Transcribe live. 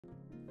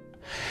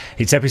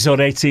It's episode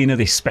 18 of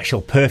this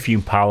special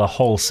Perfume Parlour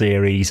haul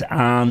series,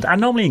 and I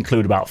normally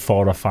include about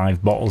 4 or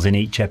 5 bottles in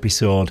each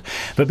episode,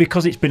 but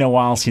because it's been a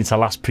while since I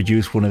last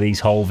produced one of these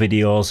haul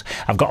videos,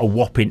 I've got a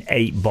whopping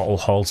 8 bottle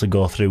haul to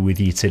go through with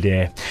you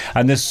today,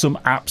 and there's some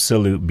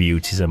absolute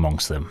beauties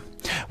amongst them.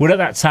 We're at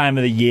that time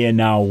of the year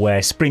now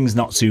where spring's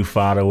not too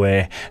far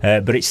away,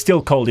 but it's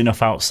still cold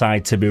enough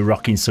outside to be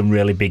rocking some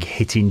really big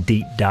hitting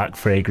deep dark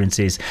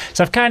fragrances.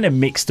 So I've kind of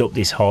mixed up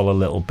this haul a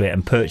little bit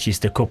and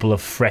purchased a couple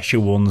of fresher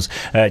ones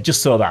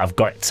just so that I've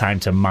got time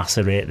to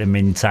macerate them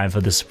in time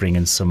for the spring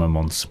and summer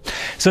months.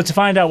 So to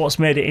find out what's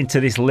made it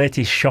into this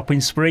latest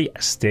shopping spree,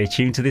 stay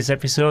tuned to this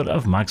episode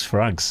of Mag's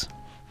Frags.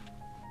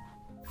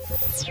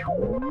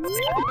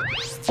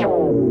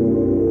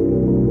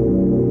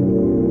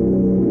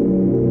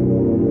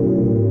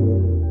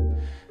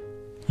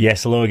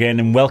 Yes, hello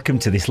again and welcome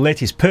to this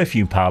latest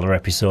Perfume Parlour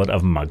episode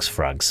of Mag's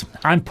Frags.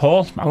 I'm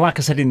Paul, and like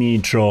I said in the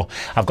intro,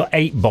 I've got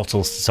 8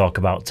 bottles to talk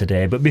about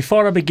today. But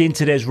before I begin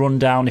today's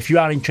rundown, if you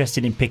are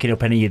interested in picking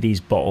up any of these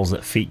bottles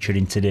that feature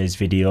in today's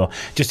video,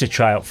 just to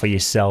try out for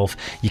yourself,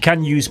 you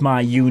can use my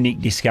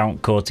unique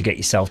discount code to get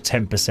yourself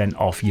 10%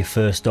 off your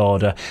first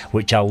order,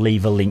 which I'll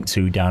leave a link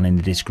to down in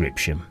the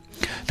description.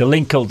 The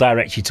link will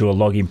direct you to a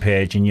login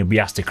page and you'll be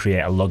asked to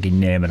create a login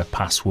name and a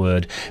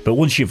password, but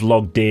once you've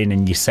logged in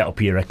and you set up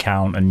your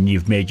account and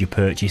you've made your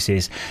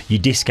purchases, your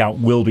discount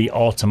will be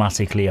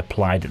automatically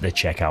applied at the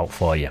checkout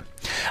for you.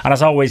 And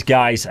as always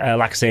guys,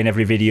 like I say in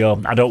every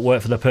video, I don't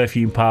work for the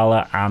Perfume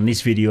Parlour and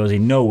this video is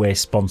in no way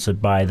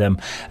sponsored by them,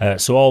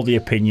 so all the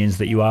opinions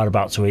that you are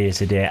about to hear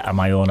today are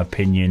my own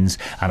opinions,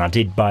 and I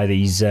did buy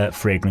these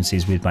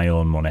fragrances with my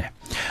own money.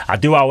 I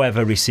do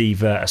however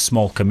receive a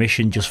small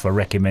commission just for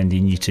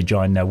recommending you to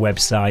join their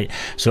website,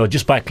 so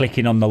just by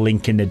clicking on the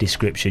link in the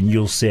description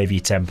you'll save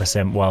you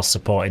 10% while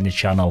supporting the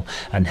channel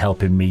and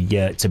helping me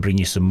to bring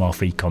you some more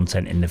free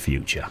content in the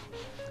future.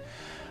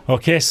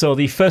 Okay, so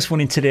the first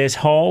one in today's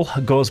haul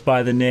goes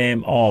by the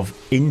name of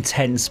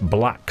Intense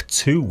Black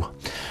 2.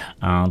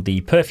 And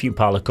the Perfume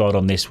Parlour code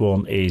on this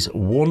one is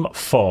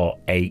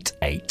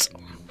 1488.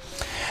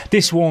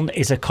 This one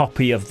is a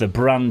copy of the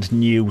brand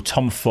new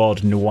Tom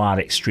Ford Noir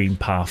Extreme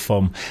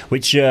Parfum,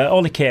 which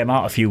only came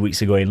out a few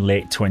weeks ago in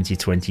late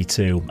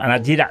 2022. And I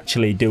did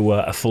actually do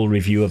a full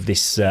review of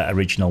this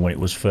original when it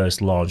was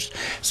first launched,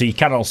 so you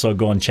can also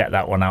go and check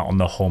that one out on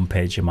the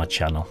homepage of my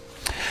channel.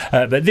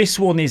 But this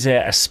one is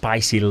a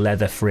spicy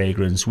leather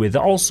fragrance with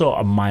also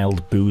a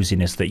mild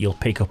booziness that you'll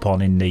pick up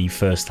on in the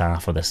first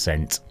half of the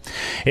scent.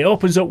 It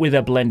opens up with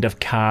a blend of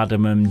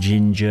cardamom,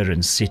 ginger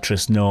and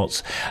citrus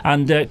notes,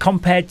 and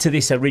compared to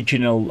this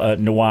original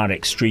Noir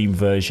Extreme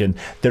version,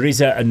 there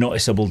is a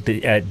noticeable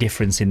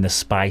difference in the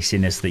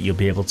spiciness that you'll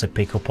be able to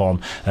pick up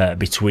on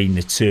between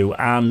the two,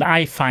 and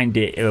I find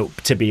it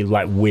to be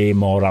like way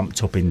more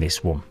amped up in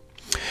this one.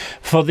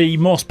 For the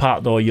most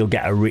part though, you'll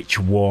get a rich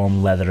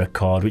warm leather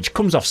accord which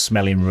comes off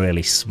smelling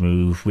really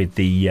smooth, with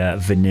the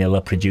vanilla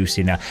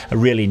producing a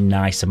really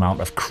nice amount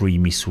of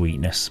creamy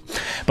sweetness.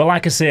 But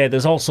like I say,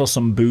 there's also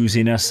some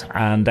booziness,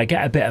 and I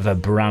get a bit of a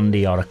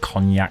brandy or a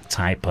cognac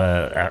type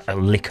a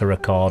liquor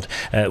accord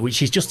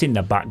which is just in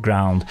the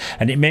background,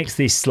 and it makes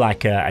this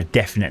like a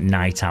definite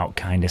night out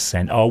kind of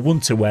scent, or one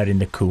to wear in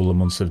the cooler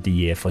months of the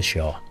year for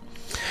sure.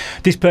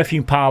 This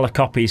Perfume Parlour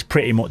copy is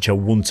pretty much a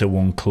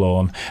one-to-one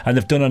clone, and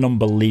they've done an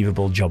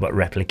unbelievable job at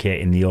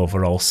replicating the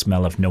overall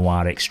smell of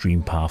Noir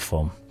Extreme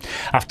Parfum.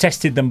 I've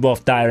tested them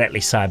both directly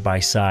side by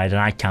side and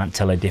I can't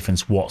tell a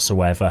difference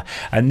whatsoever,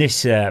 and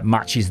this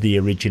matches the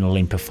original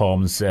in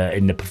performance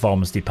in the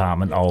performance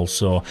department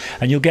also,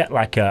 and you'll get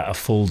like a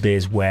full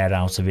day's wear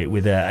out of it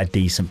with a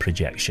decent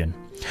projection.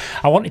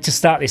 I wanted to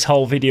start this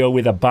whole video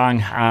with a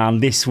bang,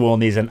 and this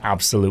one is an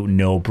absolute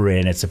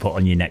no-brainer to put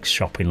on your next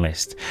shopping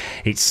list.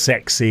 It's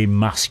sexy,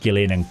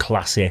 masculine and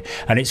classy,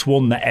 and it's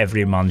one that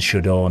every man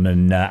should own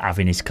and have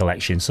in his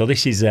collection, so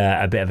this is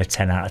a bit of a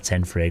 10 out of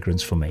 10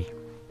 fragrance for me.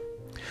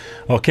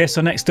 Okay,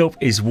 so next up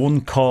is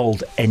one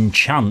called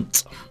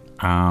ENCHANT,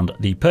 and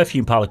the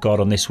Perfume Parlour code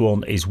on this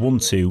one is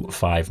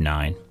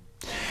 1259.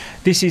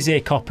 This is a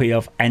copy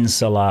of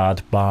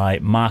ENCHANT by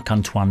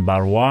Marc-Antoine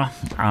Barrois,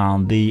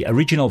 and the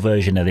original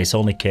version of this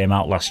only came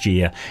out last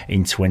year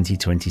in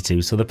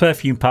 2022, so the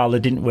Perfume Parlour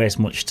didn't waste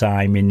much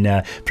time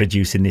in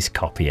producing this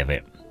copy of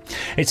it.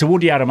 It's a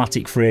woody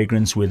aromatic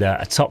fragrance with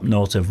a top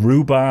note of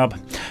rhubarb.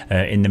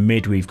 In the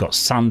mid we've got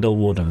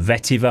sandalwood and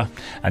vetiver,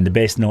 and the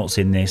base notes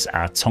in this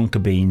are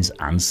tonka beans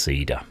and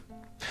cedar.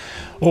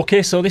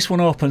 Okay, so this one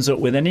opens up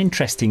with an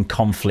interesting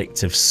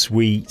conflict of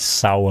sweet,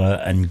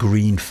 sour and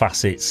green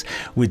facets,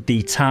 with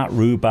the tart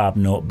rhubarb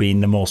note being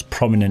the most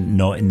prominent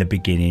note in the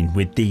beginning,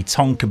 with the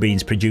tonka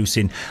beans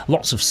producing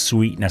lots of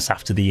sweetness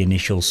after the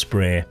initial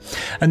spray.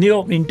 And the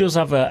opening does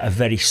have a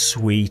very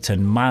sweet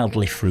and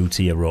mildly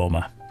fruity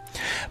aroma.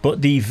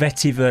 But the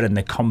vetiver and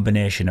the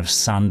combination of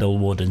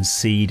sandalwood and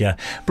cedar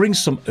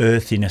brings some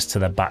earthiness to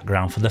the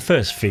background for the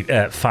first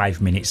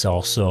 5 minutes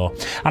or so,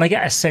 and I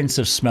get a sense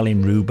of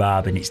smelling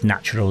rhubarb in its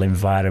natural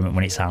environment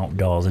when it's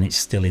outdoors and it's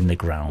still in the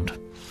ground.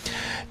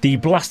 The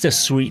blast of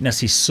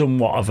sweetness is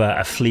somewhat of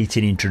a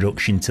fleeting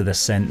introduction to the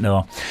scent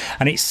though,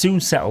 and it soon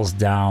settles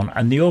down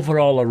and the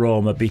overall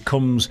aroma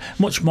becomes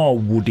much more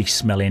woody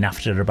smelling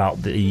after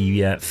about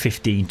the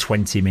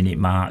 15-20 minute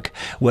mark,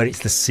 where it's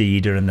the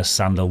cedar and the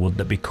sandalwood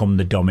that become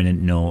the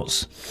dominant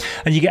notes.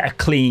 And you get a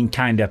clean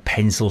kind of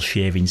pencil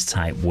shavings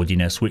type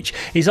woodiness, which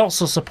is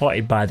also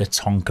supported by the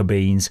tonka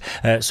beans,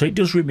 so it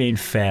does remain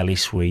fairly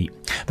sweet,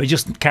 but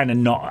just kind of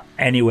not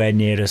anywhere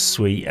near as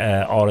sweet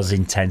or as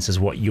intense as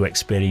what you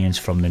experience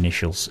from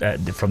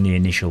the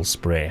initial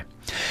spray.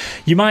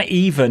 You might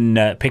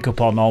even pick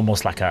up on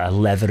almost like a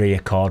leathery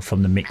accord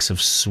from the mix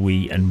of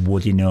sweet and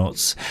woody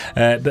notes,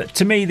 but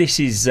to me this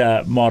is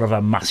more of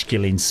a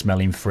masculine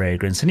smelling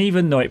fragrance, and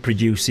even though it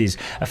produces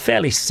a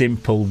fairly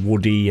simple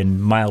woody and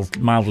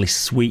mildly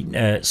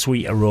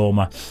sweet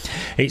aroma,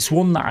 it's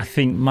one that I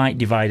think might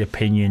divide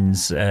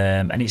opinions,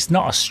 and it's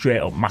not a straight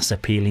up mass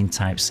appealing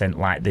type scent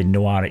like the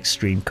Noir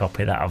Extreme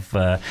copy that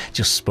I've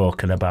just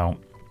spoken about.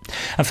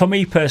 And for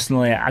me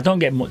personally, I don't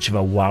get much of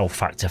a wow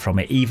factor from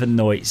it, even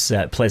though it's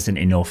pleasant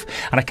enough,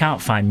 and I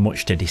can't find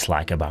much to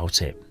dislike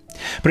about it.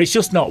 But it's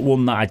just not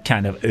one that I'd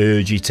kind of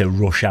urge you to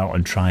rush out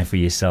and try for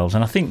yourselves,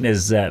 and I think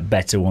there's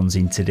better ones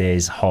in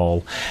today's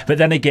haul. But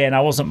then again,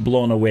 I wasn't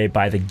blown away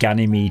by the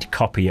Ganymede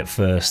copy at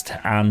first,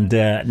 and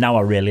now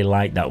I really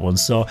like that one,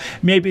 so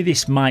maybe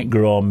this might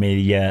grow on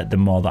me the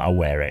more that I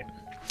wear it.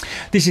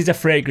 This is a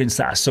fragrance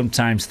that I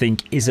sometimes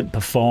think isn't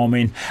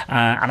performing,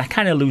 and I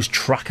kind of lose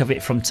track of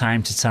it from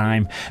time to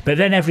time, but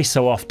then every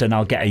so often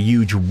I'll get a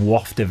huge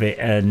waft of it,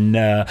 and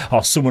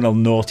or someone will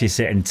notice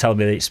it and tell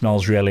me that it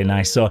smells really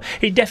nice, so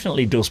it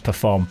definitely does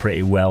perform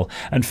pretty well,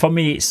 and for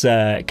me it's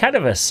kind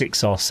of a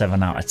 6 or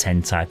 7 out of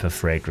 10 type of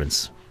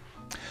fragrance.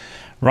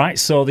 Right,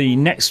 so the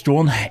next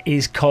one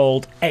is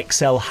called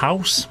XL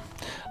House,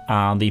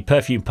 and the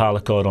Perfume Parlour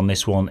code on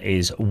this one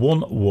is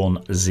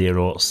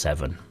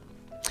 1107.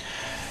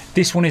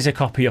 This one is a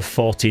copy of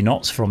 40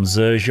 Knots from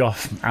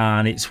Xerjoff,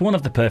 and it's one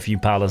of the Perfume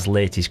Parlour's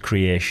latest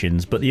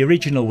creations, but the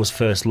original was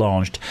first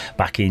launched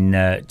back in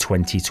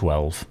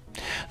 2012.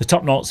 The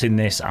top notes in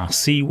this are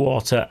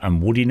seawater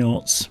and woody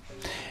notes.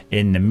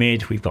 In the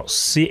mid we've got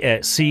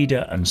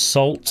cedar and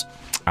salt,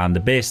 and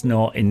the base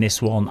note in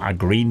this one are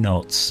green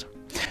notes.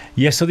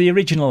 Yeah, so the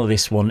original of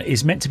this one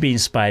is meant to be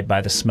inspired by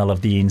the smell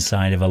of the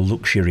inside of a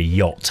luxury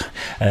yacht,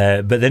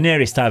 but the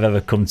nearest I've ever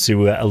come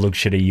to a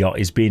luxury yacht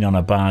is being on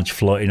a barge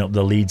floating up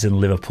the Leeds and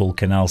Liverpool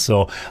Canal,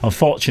 so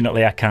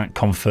unfortunately I can't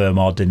confirm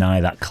or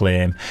deny that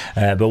claim,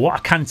 but what I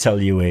can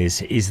tell you is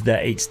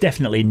that it's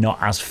definitely not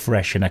as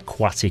fresh and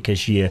aquatic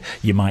as you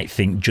might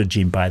think,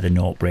 judging by the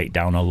note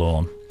breakdown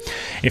alone.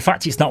 In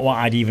fact, it's not what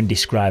I'd even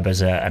describe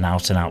as an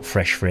out-and-out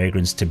fresh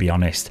fragrance, to be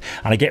honest,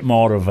 and I get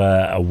more of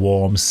a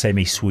warm,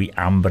 semi-sweet,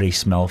 ambery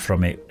smell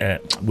from it,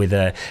 with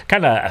a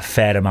kind of a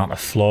fair amount of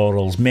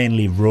florals,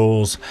 mainly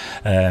rose,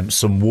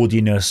 some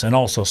woodiness, and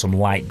also some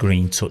light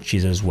green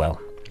touches as well.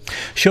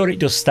 Sure, it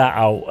does start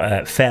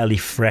out fairly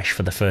fresh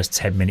for the first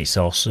 10 minutes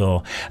or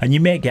so, and you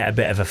may get a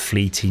bit of a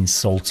fleeting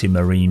salty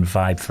marine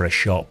vibe for a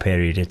short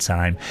period of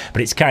time,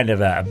 but it's kind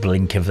of a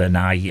blink of an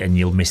eye and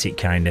you'll miss it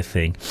kind of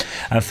thing.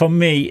 And for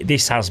me,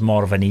 this has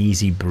more of an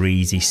easy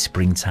breezy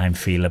springtime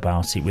feel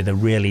about it, with a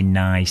really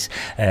nice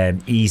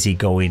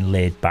easygoing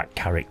laid back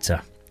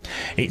character.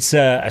 It's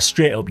a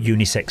straight up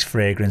unisex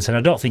fragrance, and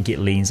I don't think it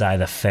leans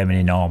either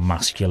feminine or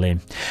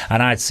masculine,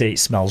 and I'd say it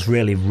smells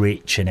really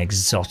rich and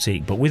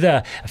exotic, but with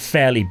a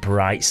fairly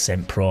bright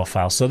scent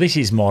profile, so this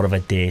is more of a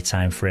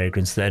daytime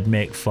fragrance that'd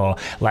make for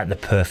like the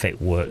perfect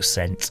work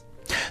scent.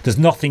 There's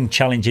nothing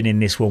challenging in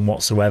this one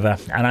whatsoever,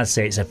 and I'd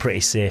say it's a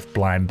pretty safe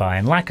blind buy,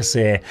 and like I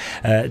say,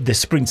 the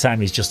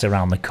springtime is just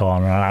around the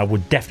corner, and I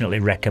would definitely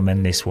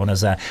recommend this one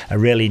as a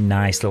really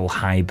nice little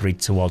hybrid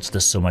towards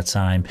the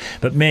summertime.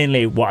 But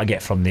mainly what I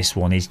get from this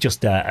one is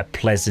just a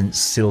pleasant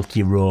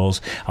silky rose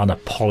on a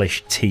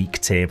polished teak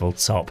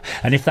tabletop,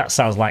 and if that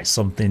sounds like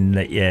something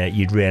that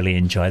you'd really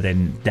enjoy,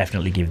 then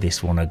definitely give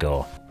this one a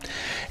go.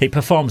 It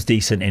performs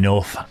decent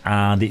enough,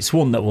 and it's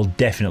one that will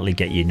definitely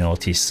get you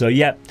noticed, so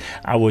yeah,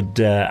 I would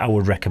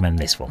recommend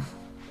this one.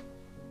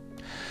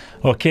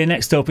 Okay,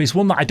 next up is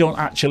one that I don't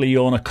actually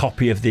own a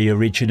copy of the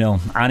original,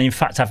 and in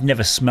fact I've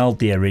never smelled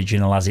the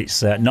original as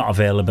it's not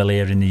available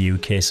here in the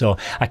UK, so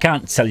I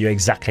can't tell you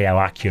exactly how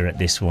accurate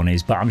this one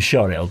is, but I'm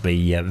sure it'll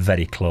be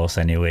very close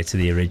anyway to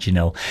the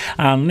original.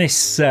 And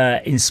this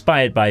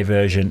inspired by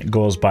version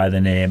goes by the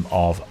name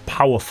of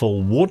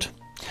Powerful Wood,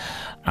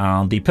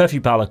 and the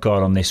Perfume Parlour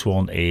code on this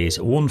one is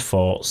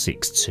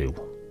 1462.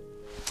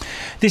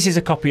 This is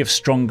a copy of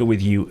Stronger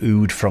With You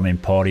Oud from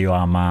Emporio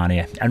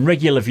Armani, and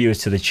regular viewers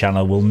to the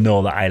channel will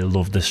know that I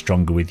love the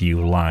Stronger With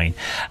You line,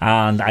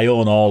 and I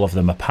own all of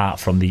them apart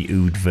from the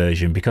Oud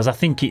version because I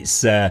think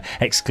it's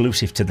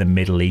exclusive to the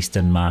Middle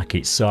Eastern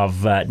market, so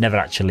I've never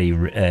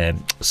actually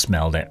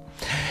smelled it.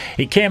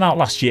 It came out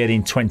last year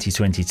in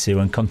 2022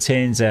 and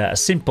contains a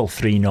simple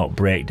 3-note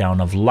breakdown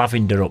of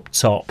lavender up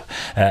top,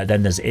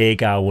 then there's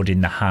agar wood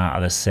in the heart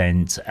of the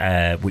scent,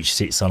 which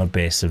sits on a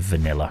base of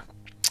vanilla.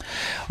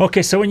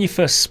 Okay, so when you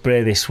first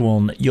spray this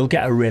one, you'll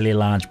get a really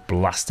large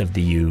blast of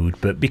the oud,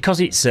 but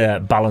because it's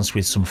balanced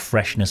with some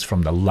freshness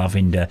from the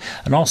lavender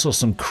and also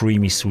some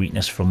creamy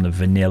sweetness from the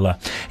vanilla,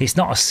 it's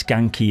not a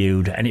skanky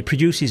oud, and it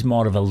produces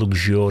more of a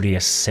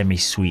luxurious,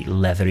 semi-sweet,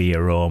 leathery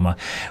aroma,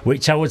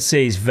 which I would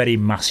say is very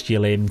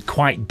masculine,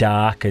 quite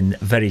dark and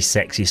very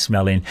sexy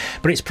smelling,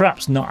 but it's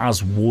perhaps not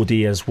as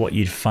woody as what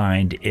you'd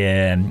find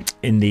in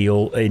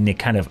the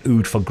kind of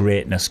oud for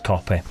greatness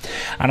copy.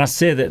 And I'd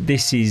say that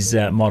this is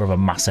more of a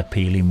mass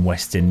appealing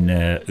Western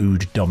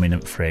oud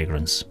dominant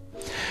fragrance.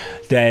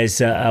 There's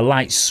a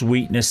light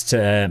sweetness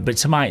but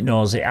to my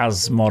nose it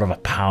has more of a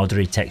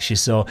powdery texture,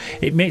 so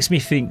it makes me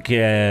think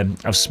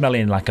of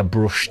smelling like a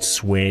brushed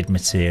suede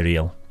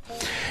material.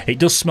 It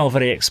does smell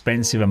very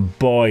expensive, and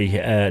boy,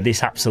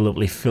 this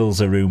absolutely fills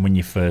a room when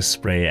you first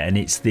spray it, and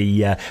it's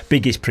the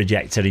biggest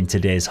projector in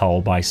today's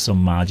haul by some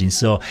margin,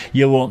 so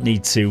you won't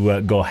need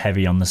to go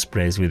heavy on the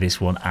sprays with this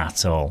one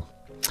at all.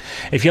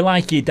 If you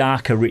like your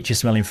darker, richer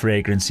smelling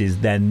fragrances,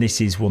 then this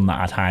is one that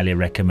I'd highly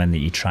recommend that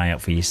you try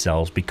out for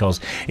yourselves,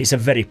 because it's a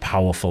very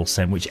powerful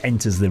scent which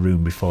enters the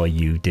room before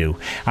you do,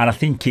 and I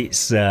think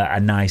it's a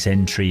nice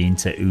entry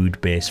into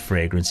oud based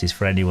fragrances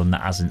for anyone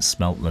that hasn't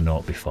smelt the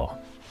note before.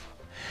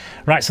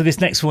 Right, so this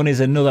next one is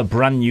another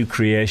brand new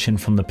creation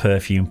from the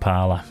Perfume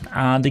Parlour,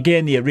 and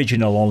again the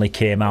original only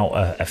came out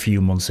a few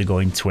months ago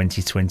in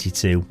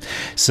 2022,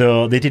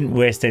 so they didn't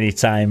waste any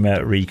time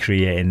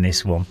recreating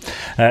this one.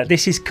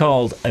 This is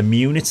called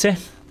Immunity,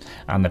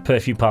 and the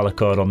Perfume Parlour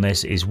code on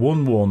this is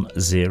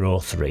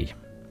 1103.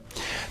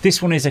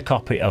 This one is a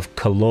copy of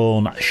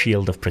Cologne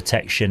Shield of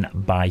Protection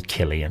by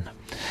Kilian.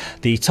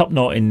 The top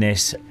note in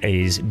this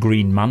is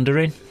green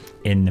mandarin.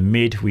 In the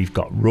mid we've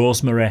got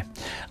rosemary,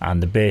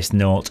 and the base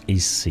note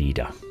is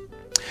cedar.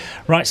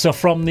 Right, so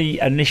from the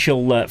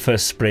initial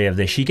first spray of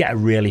this, you get a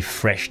really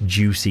fresh,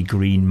 juicy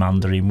green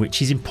mandarin,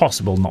 which is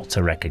impossible not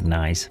to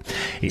recognise.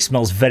 It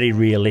smells very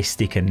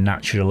realistic and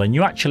natural, and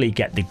you actually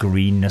get the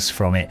greenness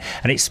from it,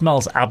 and it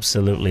smells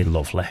absolutely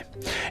lovely.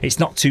 It's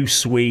not too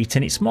sweet,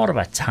 and it's more of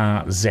a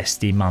tart,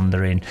 zesty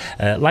mandarin,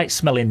 like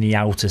smelling the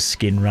outer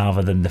skin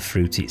rather than the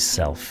fruit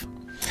itself.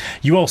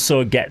 You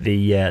also get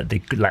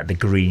the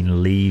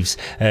green leaves,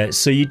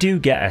 so you do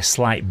get a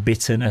slight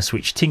bitterness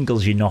which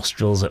tingles your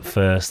nostrils at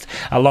first,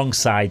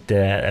 alongside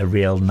a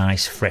real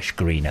nice fresh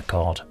green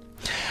accord.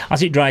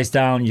 As it dries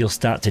down, you'll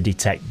start to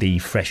detect the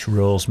fresh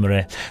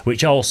rosemary,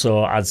 which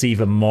also adds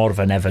even more of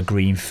an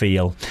evergreen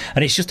feel,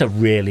 and it's just a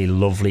really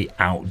lovely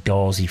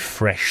outdoorsy,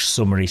 fresh,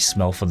 summery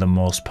smell for the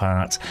most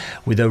part,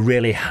 with a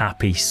really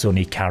happy,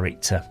 sunny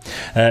character.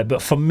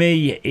 But for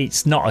me,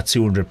 it's not a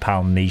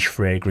 £200 niche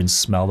fragrance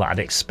smell that I'd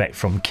expect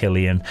from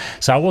Kilian,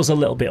 so I was a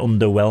little bit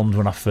underwhelmed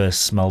when I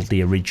first smelled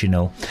the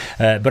original.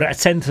 But at a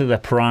tenth of the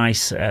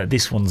price,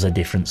 this one's a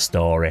different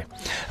story.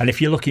 And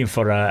if you're looking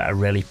for a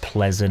really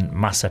pleasant,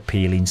 mass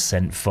appealing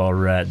scent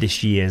for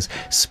this year's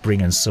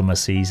spring and summer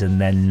season,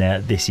 then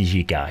this is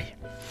your guy.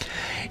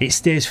 It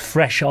stays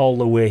fresh all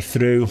the way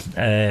through,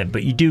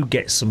 but you do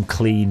get some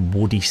clean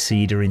woody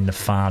cedar in the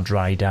far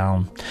dry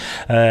down,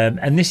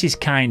 and this is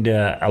kind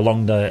of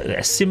along the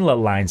similar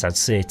lines, I'd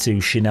say,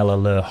 to Chanel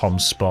Allure Homme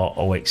Sport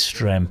Eau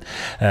Extreme,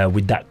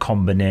 with that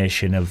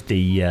combination of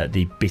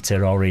the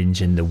bitter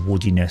orange and the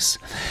woodiness.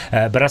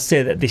 But I'd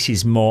say that this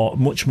is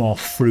much more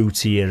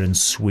fruitier and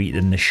sweet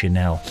than the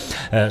Chanel,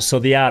 so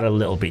they are a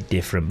little bit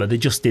different, but they're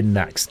just in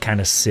that kind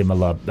of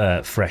similar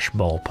fresh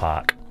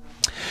ballpark.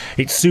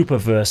 It's super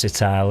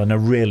versatile and a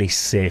really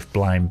safe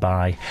blind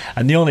buy,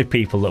 and the only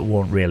people that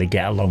won't really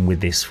get along with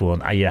this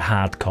one are your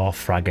hardcore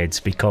frag heads,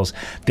 because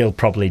they'll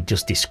probably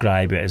just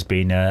describe it as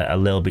being a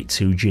little bit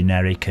too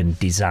generic and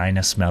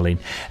designer smelling,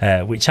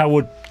 which I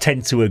would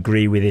tend to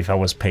agree with if I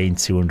was paying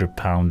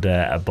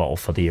 £200 a bottle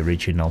for the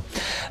original.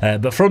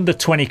 But for under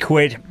 20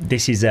 quid,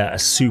 this is a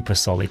super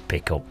solid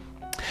pickup.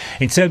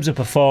 In terms of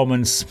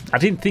performance, I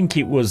didn't think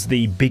it was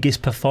the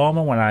biggest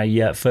performer when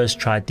I first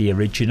tried the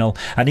original,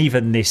 and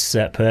even this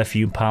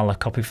Perfume Parlour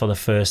copy for the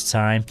first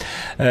time,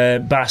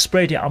 but I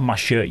sprayed it on my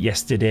shirt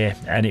yesterday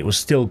and it was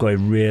still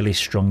going really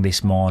strong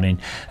this morning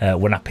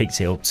when I picked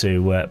it up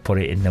to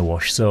put it in the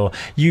wash, so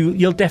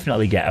you'll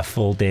definitely get a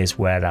full day's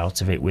wear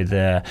out of it, with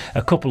a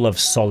couple of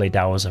solid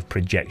hours of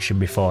projection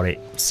before it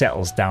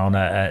settles down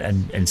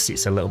and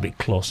sits a little bit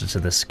closer to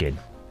the skin.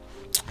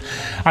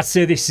 I'd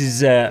say this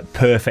is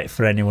perfect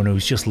for anyone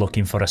who's just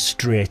looking for a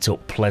straight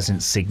up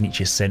pleasant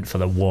signature scent for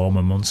the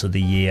warmer months of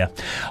the year,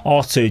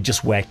 or to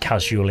just wear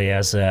casually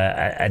as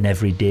an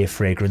everyday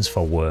fragrance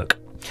for work.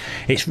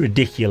 It's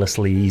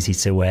ridiculously easy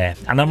to wear,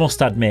 and I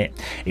must admit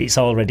it's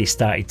already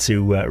started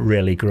to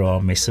really grow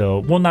on me, so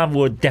one I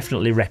would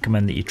definitely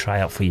recommend that you try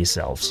out for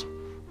yourselves.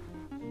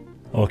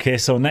 Okay,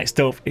 so next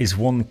up is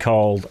one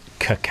called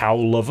Cacao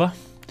Lover,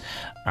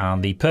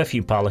 and the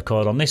Perfume Parlour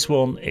code on this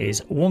one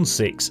is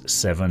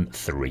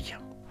 1673.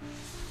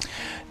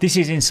 This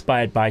is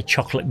inspired by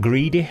Chocolate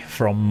Greedy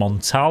from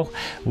Montal,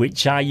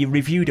 which I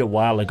reviewed a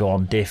while ago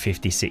on day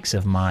 56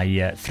 of my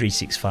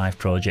 365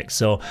 project,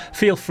 so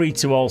feel free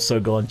to also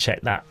go and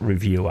check that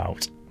review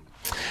out.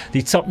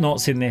 The top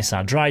notes in this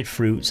are dried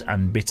fruits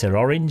and bitter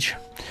orange.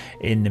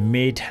 In the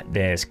mid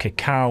there's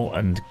cacao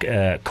and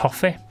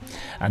coffee,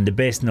 and the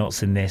base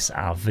notes in this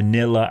are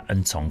vanilla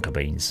and tonka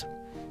beans.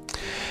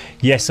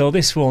 Yeah, so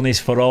this one is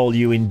for all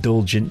you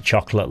indulgent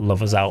chocolate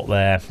lovers out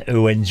there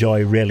who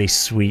enjoy really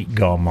sweet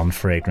gourmand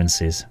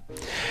fragrances.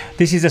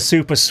 This is a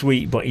super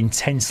sweet but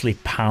intensely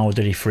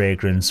powdery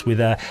fragrance with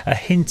a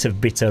hint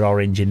of bitter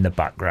orange in the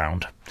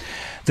background.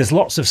 There's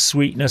lots of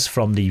sweetness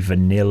from the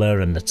vanilla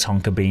and the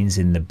tonka beans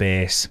in the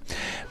base,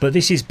 but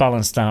this is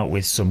balanced out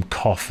with some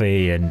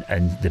coffee and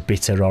the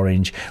bitter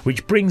orange,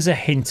 which brings a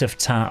hint of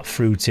tart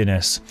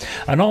fruitiness,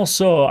 and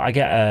also I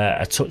get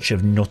a touch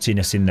of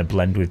nuttiness in the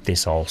blend with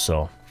this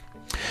also.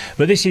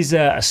 But this is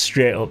a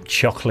straight up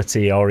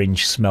chocolatey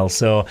orange smell,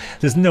 so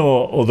there's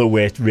no other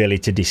way really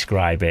to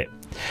describe it.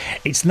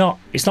 It's not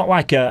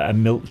like a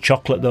milk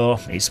chocolate though.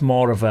 It's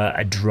more of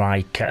a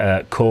dry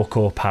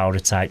cocoa powder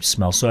type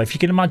smell. So if you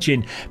can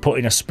imagine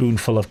putting a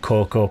spoonful of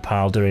cocoa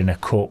powder in a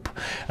cup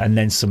and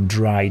then some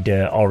dried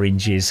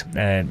oranges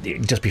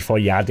just before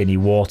you add any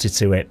water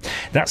to it,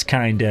 that's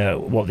kind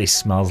of what this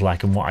smells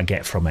like and what I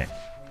get from it.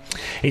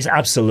 It's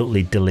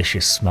absolutely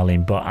delicious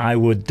smelling, but I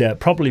would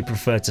probably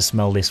prefer to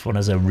smell this one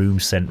as a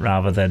room scent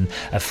rather than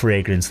a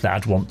fragrance that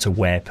I'd want to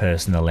wear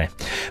personally.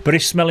 But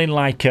if smelling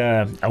like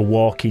a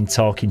walking,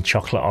 talking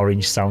chocolate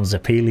orange sounds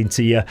appealing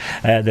to you,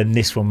 then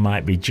this one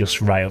might be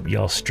just right up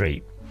your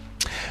street.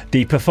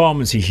 The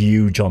performance is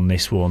huge on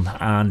this one,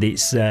 and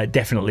it's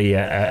definitely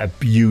a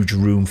huge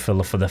room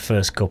filler for the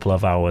first couple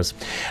of hours,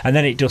 and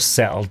then it does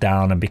settle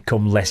down and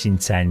become less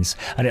intense,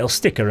 and it'll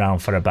stick around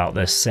for about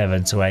the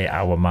 7 to 8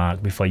 hour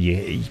mark before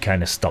you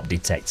kind of stop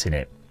detecting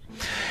it.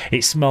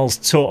 It smells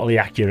totally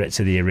accurate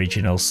to the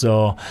original,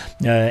 so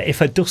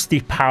if a dusty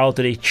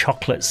powdery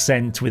chocolate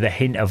scent with a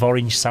hint of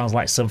orange sounds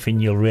like something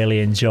you'll really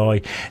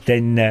enjoy,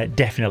 then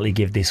definitely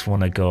give this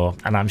one a go,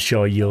 and I'm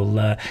sure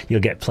you'll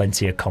get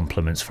plenty of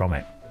compliments from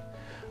it.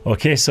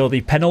 Okay, so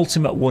the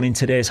penultimate one in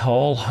today's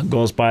haul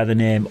goes by the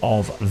name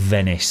of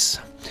Venice,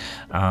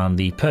 and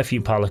the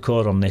Perfume Parlour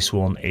code on this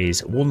one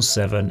is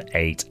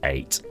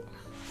 1788.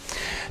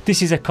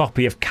 This is a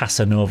copy of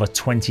Casanova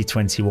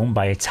 2021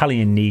 by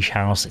Italian niche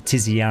house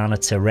Tiziana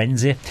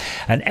Terenzi,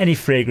 and any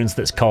fragrance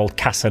that's called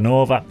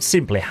Casanova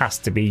simply has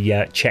to be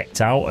checked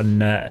out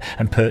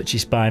and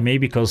purchased by me,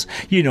 because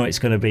you know it's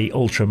going to be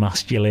ultra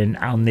masculine,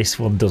 and this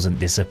one doesn't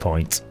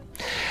disappoint.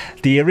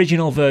 The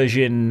original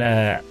version,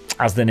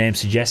 as the name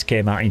suggests,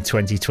 came out in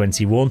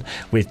 2021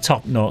 with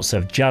top notes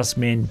of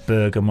jasmine,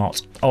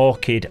 bergamot,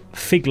 orchid,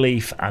 fig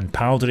leaf and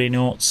powdery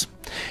notes.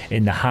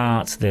 In the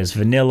heart there's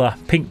vanilla,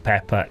 pink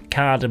pepper,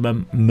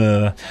 cardamom,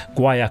 myrrh,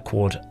 guaiac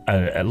wood,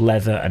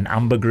 leather and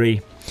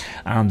ambergris.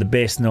 And the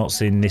base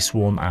notes in this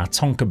one are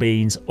tonka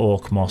beans,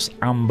 oak moss,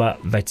 amber,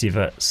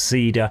 vetiver,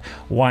 cedar,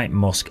 white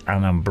musk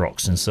and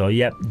ambroxan. So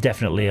yeah,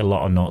 definitely a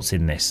lot of notes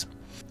in this.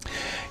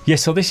 Yeah,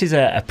 so this is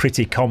a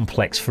pretty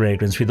complex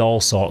fragrance with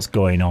all sorts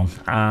going on,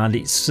 and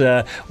it's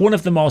one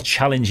of the more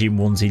challenging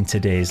ones in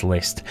today's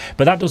list,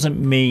 but that doesn't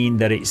mean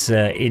that it's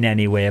in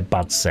any way a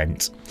bad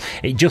scent.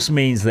 It just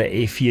means that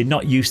if you're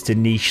not used to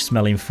niche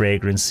smelling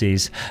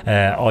fragrances,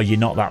 or you're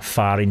not that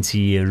far into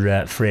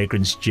your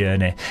fragrance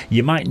journey,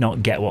 you might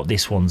not get what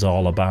this one's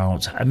all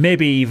about. And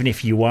maybe even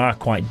if you are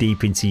quite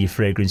deep into your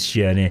fragrance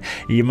journey,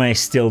 you may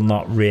still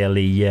not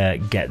really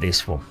get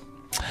this one.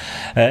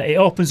 It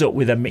opens up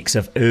with a mix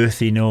of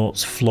earthy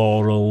notes,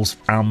 florals,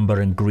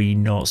 amber and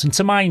green notes, and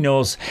to my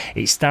nose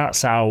it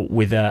starts out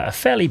with a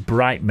fairly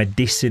bright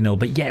medicinal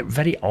but yet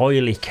very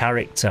oily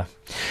character.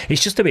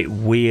 It's just a bit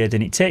weird,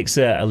 and it takes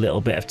a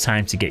little bit of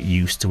time to get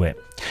used to it.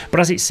 But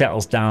as it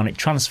settles down, it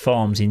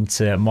transforms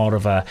into more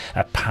of a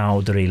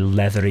powdery,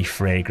 leathery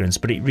fragrance,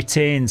 but it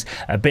retains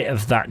a bit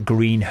of that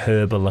green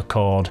herbal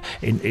accord,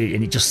 and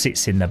it just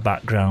sits in the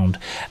background.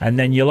 And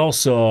then you'll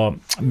also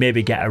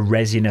maybe get a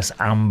resinous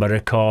amber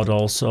accord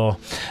also.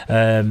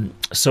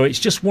 So it's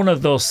just one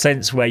of those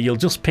scents where you'll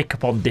just pick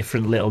up on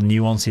different little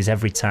nuances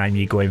every time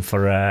you go in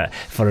for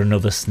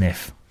another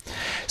sniff.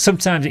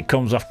 Sometimes it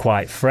comes off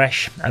quite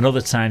fresh, and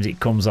other times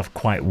it comes off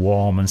quite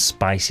warm and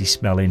spicy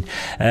smelling,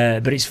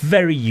 but it's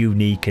very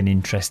unique and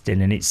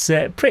interesting, and it's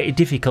pretty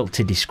difficult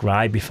to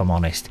describe, if I'm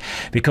honest,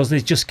 because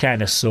there's just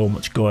kind of so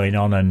much going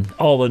on and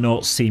all the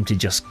notes seem to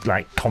just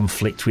like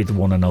conflict with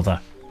one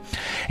another.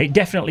 It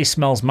definitely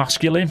smells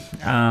masculine,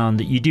 and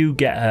you do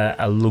get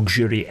a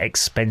luxury,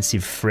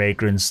 expensive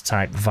fragrance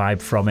type vibe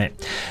from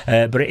it,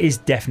 but it is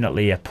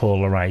definitely a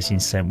polarizing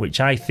scent, which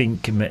I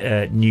think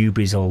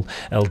newbies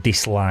will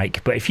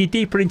dislike. But if you're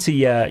deeper into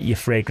your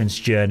fragrance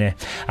journey,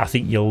 I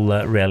think you'll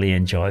really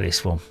enjoy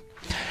this one.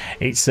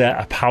 It's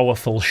a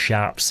powerful,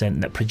 sharp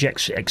scent that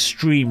projects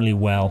extremely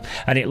well,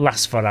 and it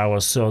lasts for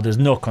hours, so there's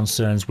no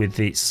concerns with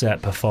its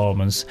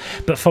performance.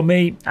 But for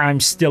me, I'm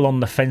still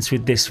on the fence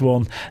with this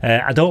one.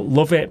 I don't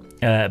love it,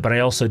 but I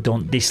also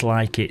don't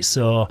dislike it,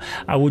 so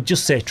I would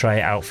just say try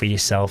it out for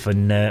yourself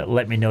and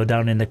let me know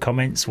down in the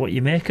comments what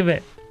you make of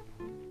it.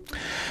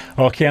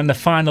 Okay, and the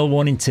final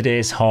one in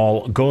today's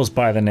haul goes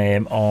by the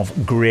name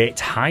of Great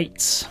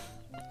Heights.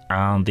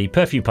 and the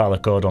Perfume Parlour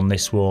code on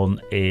this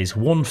one is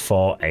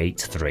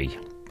 1483.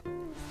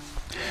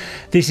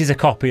 This is a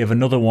copy of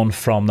another one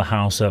from the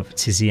house of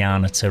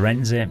Tiziana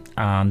Terenzi,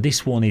 and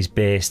this one is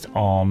based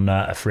on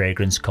a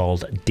fragrance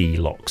called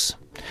Deluxe.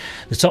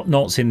 The top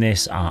notes in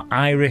this are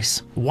iris,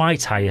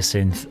 white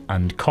hyacinth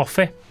and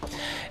coffee.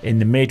 In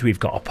the mid we've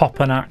got a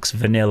popanax,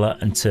 vanilla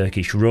and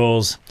Turkish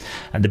rose,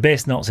 and the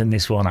base notes in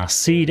this one are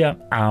cedar,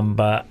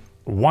 amber,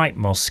 white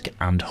musk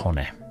and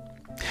honey.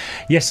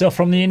 Yes, so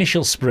from the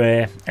initial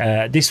spray,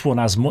 this one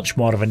has much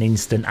more of an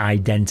instant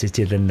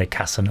identity than the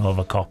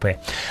Casanova copy,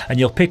 and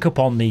you'll pick up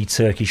on the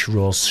Turkish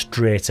rose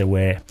straight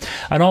away,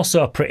 and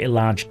also a pretty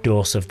large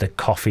dose of the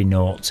coffee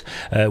note,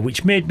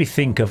 which made me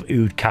think of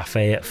Oud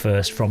Cafe at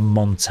first from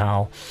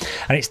Montal,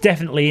 and it's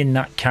definitely in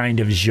that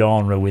kind of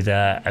genre with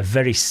a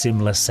very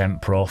similar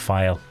scent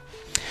profile.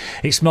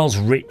 It smells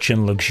rich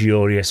and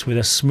luxurious with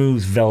a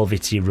smooth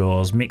velvety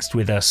rose mixed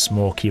with a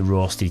smoky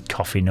roasted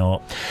coffee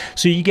note.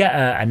 So you get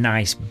a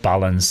nice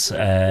balance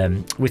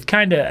with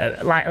kind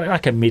of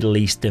like a Middle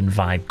Eastern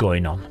vibe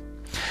going on.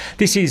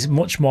 This is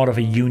much more of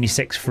a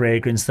unisex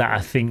fragrance that I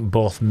think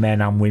both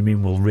men and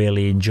women will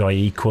really enjoy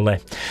equally,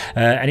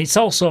 and it's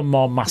also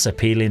more mass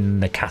appealing than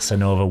the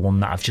Casanova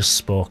one that I've just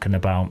spoken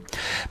about.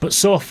 But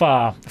so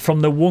far, from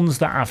the ones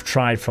that I've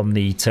tried from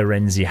the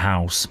Terenzi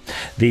house,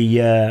 the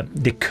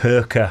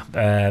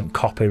Kirka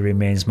copy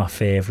remains my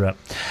favourite,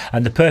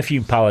 and the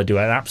Perfume Parlour do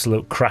an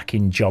absolute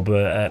cracking job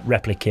at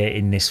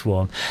replicating this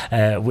one,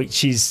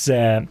 which is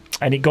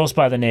and it goes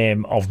by the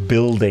name of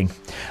Building,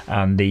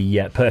 and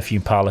the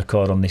Perfume Parlour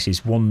code on this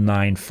is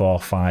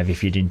 1945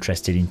 if you're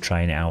interested in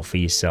trying it out for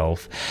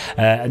yourself.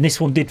 And this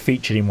one did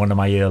feature in one of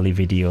my early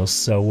videos,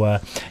 so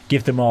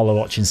give them all a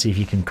watch and see if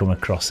you can come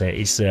across it.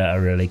 It's a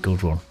really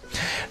good one.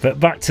 But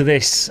back to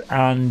this,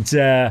 and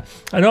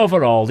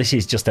overall this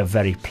is just a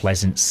very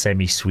pleasant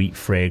semi-sweet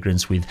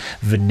fragrance with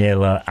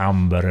vanilla,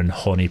 amber and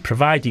honey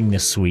providing the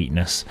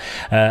sweetness,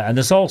 and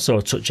there's also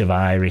a touch of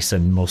iris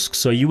and musk,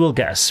 so you will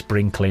get a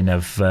sprinkling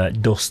of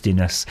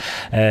dustiness,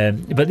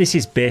 but this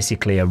is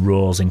basically a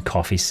rose and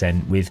coffee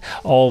scent with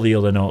all the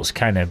other notes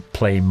kind of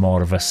playing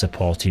more of a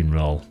supporting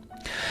role.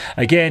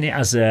 Again, it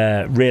has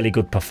a really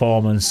good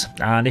performance,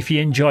 and if you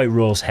enjoy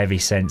rose heavy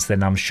scents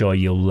then I'm sure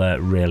you'll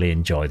really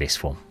enjoy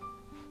this one.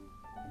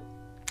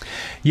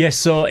 Yes,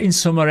 so in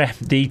summary,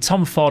 the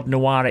Tom Ford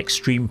Noir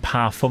Extreme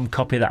Parfum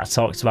copy that I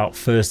talked about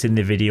first in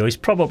the video is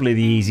probably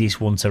the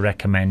easiest one to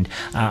recommend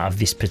out of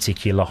this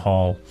particular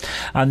haul.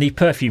 And the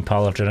Perfume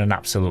Parlour have done an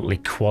absolutely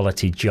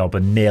quality job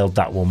and nailed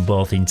that one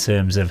both in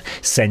terms of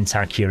scent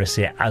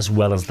accuracy as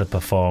well as the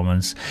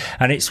performance.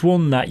 And it's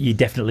one that you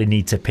definitely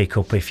need to pick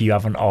up if you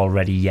haven't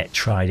already yet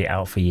tried it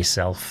out for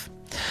yourself.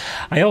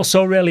 I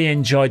also really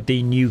enjoyed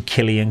the new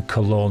Kilian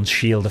Cologne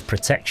Shield of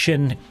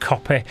Protection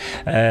copy,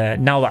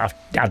 now that I've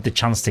had the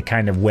chance to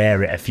kind of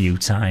wear it a few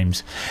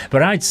times.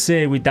 But I'd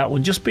say with that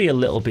one, just be a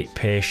little bit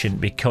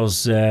patient,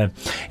 because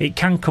it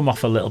can come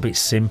off a little bit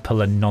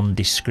simple and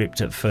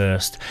nondescript at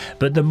first,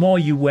 but the more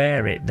you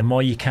wear it, the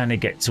more you kind of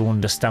get to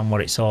understand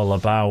what it's all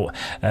about,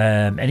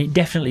 and it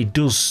definitely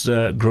does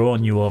grow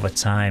on you over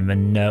time,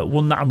 and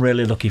one that I'm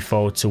really looking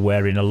forward to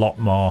wearing a lot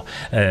more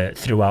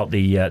throughout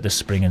the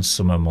spring and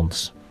summer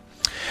months.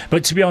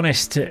 But to be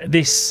honest,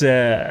 this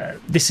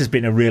has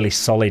been a really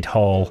solid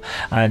haul,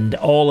 and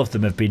all of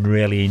them have been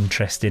really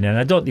interesting, and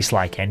I don't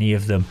dislike any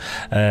of them,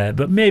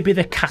 but maybe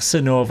the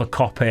Casanova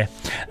copy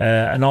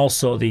and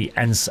also the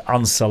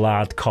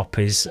Ensalade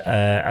copies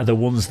are the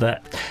ones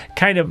that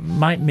kind of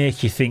might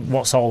make you think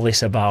what's all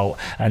this about,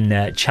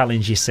 and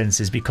challenge your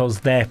senses,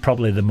 because they're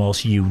probably the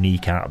most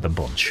unique out of the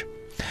bunch.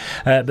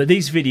 But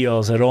these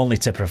videos are only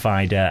to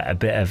provide a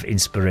bit of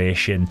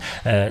inspiration,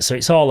 so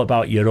it's all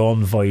about your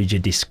own voyage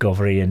of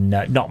discovery and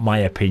not my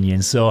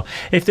opinion. So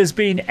if there's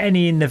been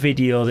any in the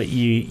video that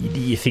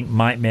you think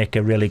might make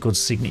a really good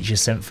signature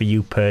scent for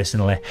you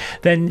personally,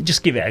 then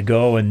just give it a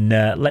go and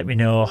let me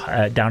know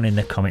down in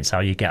the comments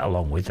how you get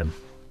along with them.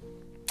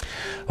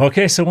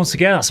 Okay, so once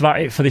again, that's about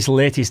it for this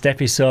latest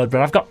episode,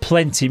 but I've got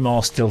plenty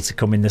more still to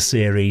come in the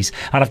series,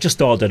 and I've just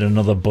ordered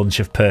another bunch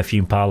of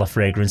Perfume Parlour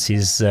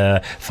fragrances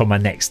for my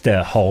next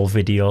haul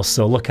video,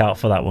 so look out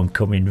for that one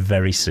coming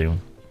very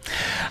soon.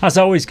 As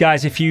always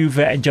guys, if you've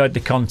enjoyed the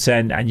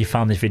content and you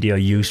found this video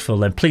useful,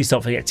 then please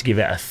don't forget to give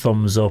it a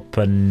thumbs up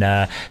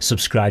and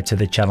subscribe to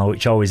the channel,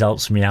 which always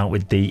helps me out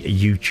with the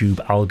YouTube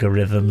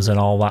algorithms and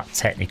all that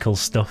technical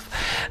stuff.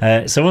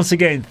 So once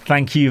again,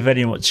 thank you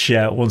very much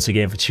once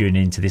again for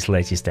tuning in to this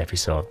latest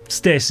episode.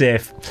 Stay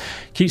safe,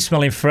 keep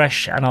smelling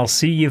fresh, and I'll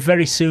see you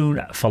very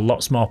soon for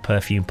lots more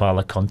Perfume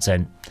Parlour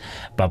content.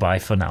 Bye bye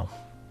for now.